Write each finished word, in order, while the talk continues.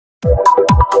Hello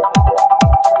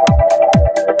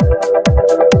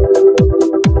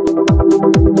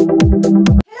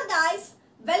guys,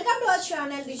 welcome to our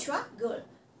channel Vishwa Girl.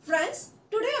 Friends,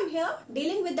 today I'm here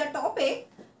dealing with the topic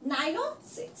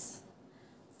nylon-6.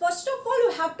 First of all,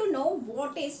 you have to know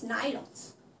what is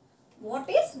nylons. What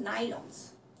is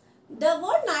nylons? The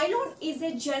word nylon is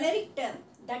a generic term,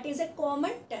 that is a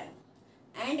common term,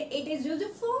 and it is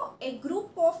used for a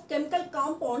group of chemical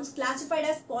compounds classified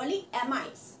as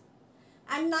polyamides.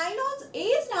 And nylons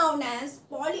is known as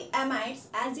polyamides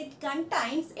as it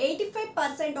contains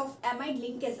 85% of amide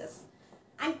linkages.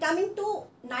 And coming to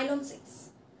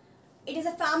nylon-6, it is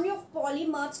a family of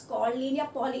polymers called linear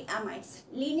polyamides.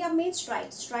 Linear means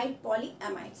straight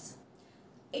polyamides.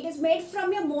 It is made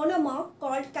from a monomer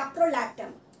called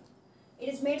caprolactum. It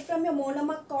is made from a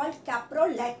monomer called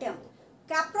caprolactum.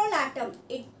 Caprolactum,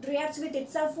 it reacts with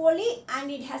itself only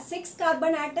and it has 6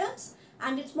 carbon atoms.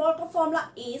 And its molecular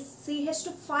formula is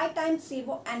CH2 5 times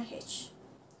CO and H.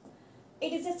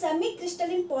 It is a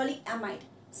semi-crystalline polyamide.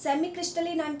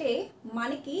 Semi-crystalline ante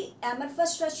maniki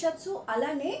amorphous structures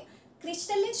alane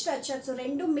crystalline structures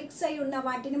rendu mix ayi unna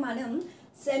vaatini manam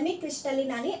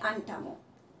semi-crystalline ani antamu.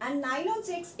 And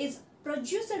nylon-6 is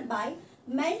produced by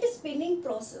melt spinning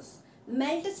process.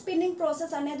 Melt spinning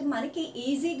process anedi maniki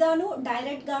easy gaanu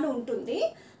direct gaanu untundi.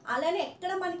 Alane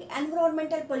ekkada maniki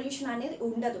environmental pollution anedi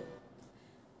undadu.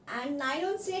 And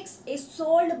nylon-6 is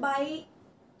sold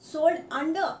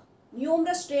under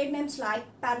numerous trade names like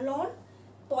perlon,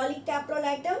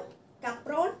 polycaprolactum,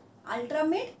 kapron,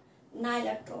 ultramid,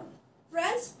 nylatron.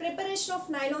 Friends, preparation of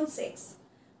nylon-6.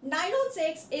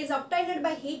 Nylon-6 is obtained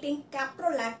by heating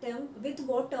caprolactum with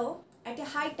water at a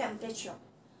high temperature.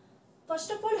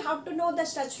 First of all, you have to know the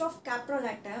structure of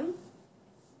caprolactum.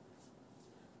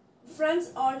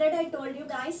 Friends, already I told you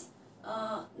guys,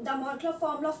 the molecular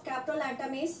formula of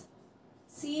caprolactum is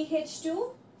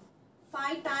CH2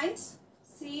 5 times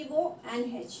CO and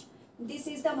H. This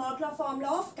is the molecular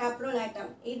formula of caprolactum.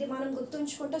 Idi manam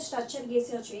gurtunchukunte structure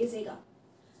geseyochu easyga.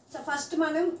 So first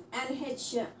manam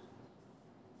NH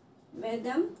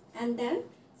vedam and then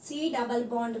C double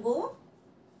bond O.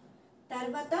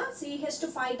 Tarvata CH2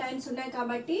 5 times unnai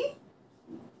kabatti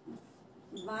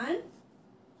 1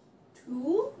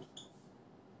 2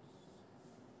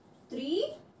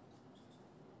 3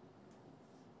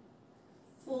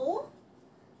 4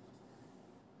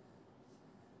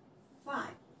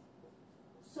 5.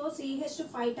 So CH2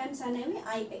 5 times అనేవి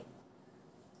అయిపోయి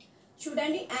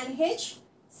చూడండి NH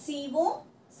CO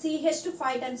CH2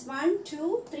 5 times 1 2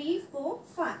 3 4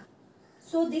 5.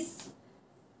 So this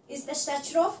is the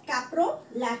structure of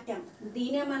caprolactum.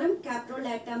 దీనే మనం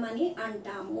caprolactum అని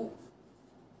అంటాము.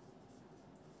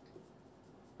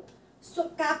 So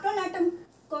caprolactum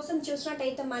కోసం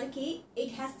చూసినట్టయితే మనకి it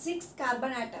has 6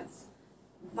 carbon atoms.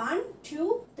 1 2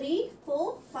 3 4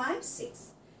 5 6.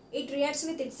 It reacts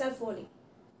with itself only.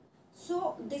 So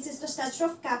this is the structure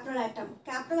of caprolactum.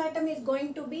 Caprolactum is going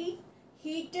to be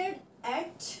heated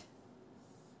at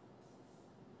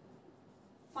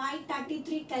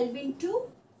 533 Kelvin to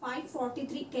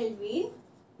 543 Kelvin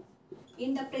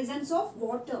in the presence of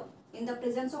water.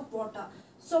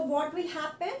 So what will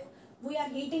happen? We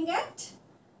are heating at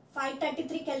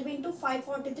 533 Kelvin to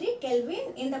 543 Kelvin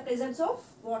in the presence of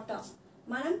water.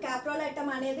 మనం caprolactum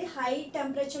అనేది high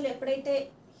temperature ఎప్పుడైతే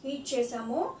heat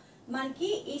చేసామో మనకి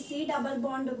ఈ C double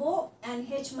bond O and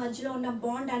H మధ్యలో ఉన్న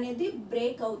bond అనేది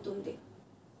break అవుతుంది.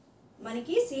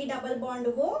 మనకి C double bond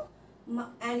O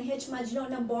and H మధ్యలో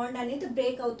ఉన్న బాండ్ అనేది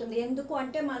బ్రేక్ అవుతుంది. ఎందుకు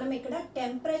అంటే మనం ఇక్కడ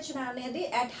టెంపరేచర్ అనేది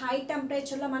అట్ హై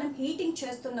టెంపరేచర్లో మనం హీటింగ్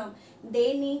చేస్తున్నాం.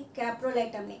 దేన్ని?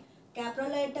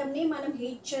 caprolactumని మనం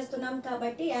హీట్ చేస్తున్నాం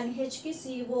కాబట్టి NHకి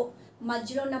CO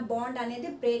మధ్యలో ఉన్న బాండ్ అనేది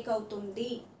బ్రేక్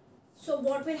అవుతుంది. So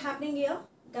what will happening here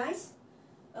guys?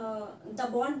 The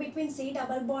bond between C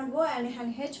double bond O and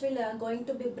NH will going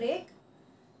to be break,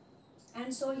 and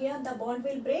so here the bond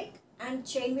will break and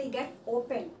chain will get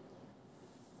open.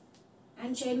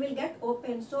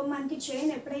 So మనకి chain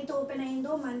ఎప్పుడైతే open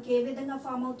అయిందో మనకి ఏ విధంగా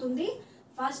form అవుతుంది?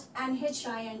 First NH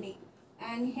రాయండి.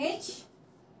 NH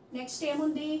next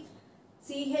ఏముంది?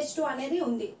 CH2 అనేది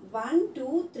ఉంది. 1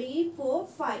 2 3 4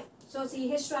 5. So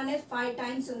CH2 అనేది 5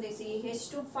 times ఉంది.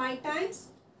 CH2 5 times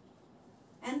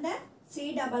and then C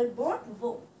double bond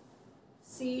O.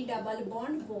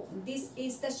 This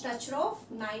is the structure of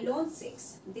nylon-6.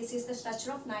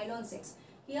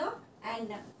 Here N.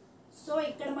 So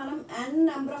ఇక్కడ మనం n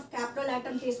number of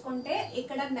caprolactum తీసుకుంటే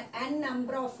ఇక్కడ n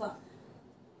number of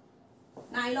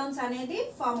nylons అనేది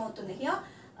ఫామ్ అవుతుంది. Here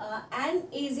n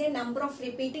is a number of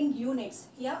repeating units.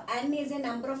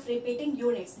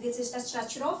 This is the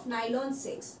structure of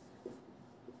nylon-6.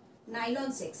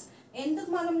 ఎందుకు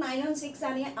మనం nylon-6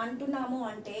 అని అంటున్నాము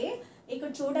అంటే ఇక్కడ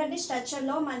చూడండి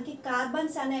స్ట్రక్చర్లో మనకి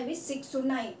కార్బన్స్ అనేవి 6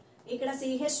 ఉన్నాయి. ఇక్కడ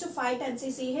CH2 5 టైమ్స్,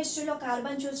 ఈ CH2లో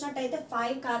కార్బన్ చూసినట్టయితే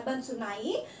 5 కార్బన్స్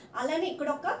ఉన్నాయి. అలానే ఇక్కడ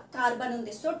ఒక కార్బన్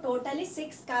ఉంది. సో టోటలీ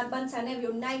 6 కార్బన్స్ అనేవి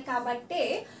ఉన్నాయి కాబట్టి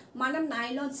మనం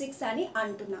nylon-6 అని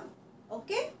అంటున్నాం.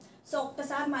 ఓకే, సో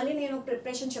ఒక్కసారి మళ్ళీ నేను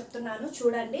ప్రిపరేషన్ చెప్తున్నాను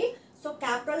చూడండి. సో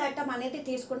caprolactum అనేది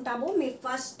తీసుకుంటాము. మీరు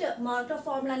ఫస్ట్ మాటర్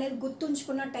ఫార్ములా అనేది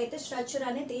గుర్తుంచుకున్నట్టయితే స్ట్రక్చర్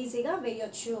అనేది ఈజీగా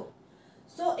వేయొచ్చు.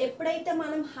 సో ఎప్పుడైతే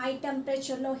మనం హై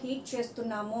టెంపరేచర్లో హీట్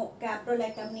చేస్తున్నామో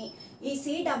caprolactumని, ఈ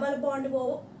C double bond O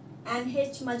and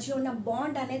H మధ్య ఉన్న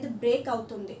బాండ్ అనేది బ్రేక్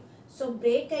అవుతుంది. సో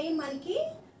బ్రేక్ అయ్యి మనకి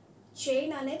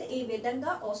చైన్ అనేది ఈ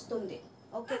విధంగా వస్తుంది.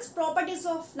 Okay, properties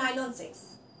of nylon-6.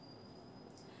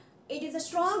 It is a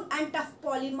strong and tough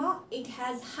polymer. It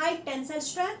has high tensile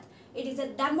strength. It is a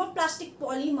thermoplastic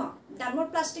polymer.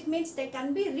 Thermoplastic means they can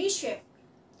be reshaped.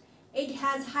 It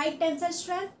has high tensile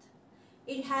strength.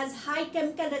 It has high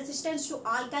chemical resistance to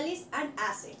alkalis and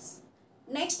acids.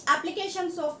 Next,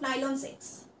 applications of nylon-6.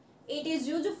 It is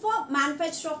used for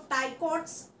manufacture of tyre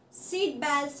cords, seat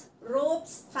belts,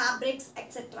 ropes, fabrics,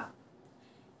 etc.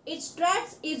 Its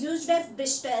threads is used as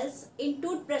bristles in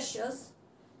toothbrushes,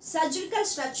 surgical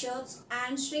structures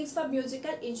and strings for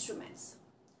musical instruments.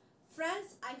 Friends,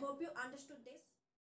 I hope you understood this.